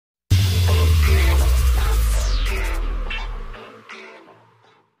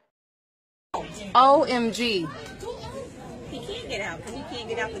OMG. He can't get out because he can't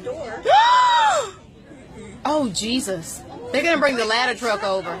get out the door. Oh, Jesus. They're going to bring the ladder truck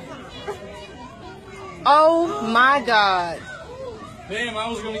over. Oh, my God. Damn, I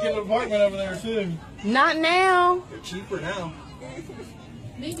was going to get an apartment over there, too. Not now. They're cheaper now.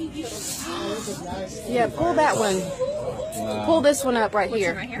 Yeah, pull that one. Wow. Pull this one up right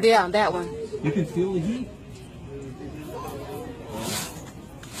here. Right here? Yeah, that one. You can feel the heat.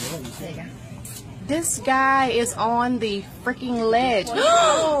 This guy is on the freaking ledge.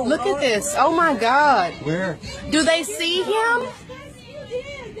 Look at this. Oh, my God. Where? Do they see him?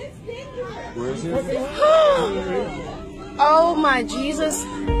 Where is it? Oh, my Jesus.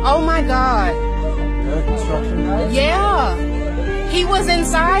 Oh, my God. The construction guy? Yeah. He was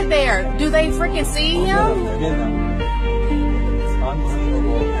inside there. Do they freaking see him? They're getting them. It's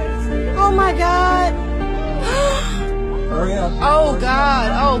unbelievable. Oh, my God. Hurry up. Oh,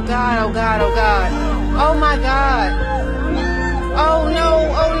 God. Oh, God. Oh, God. Oh, God. Oh, my God. Oh,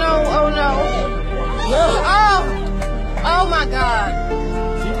 no. Oh, no. Oh, no. Oh. Oh, my God.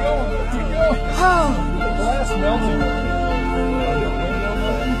 Keep going. Keep going. Oh. The glass melting.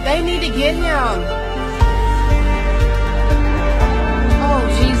 They need to get him. Oh,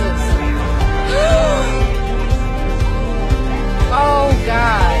 Jesus. Oh,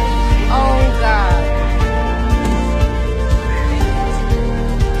 God. Oh, God.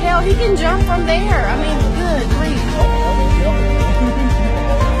 Hell, he can jump from there. I mean, good grief.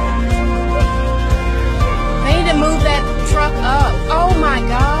 They need to move that truck up. Oh, my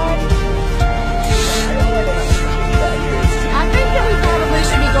God. I think that we probably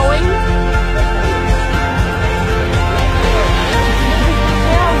should be going.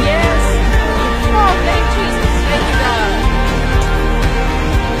 Hell yes. Oh, thank Jesus. Thank you, God.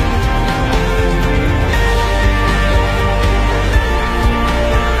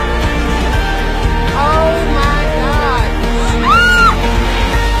 Oh my God. Ah!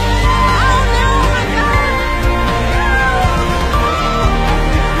 Oh no, my God.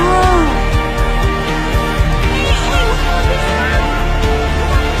 Oh.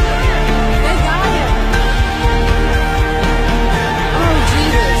 They got him. Oh,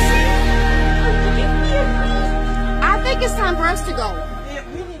 Jesus. I think it's time for us to go.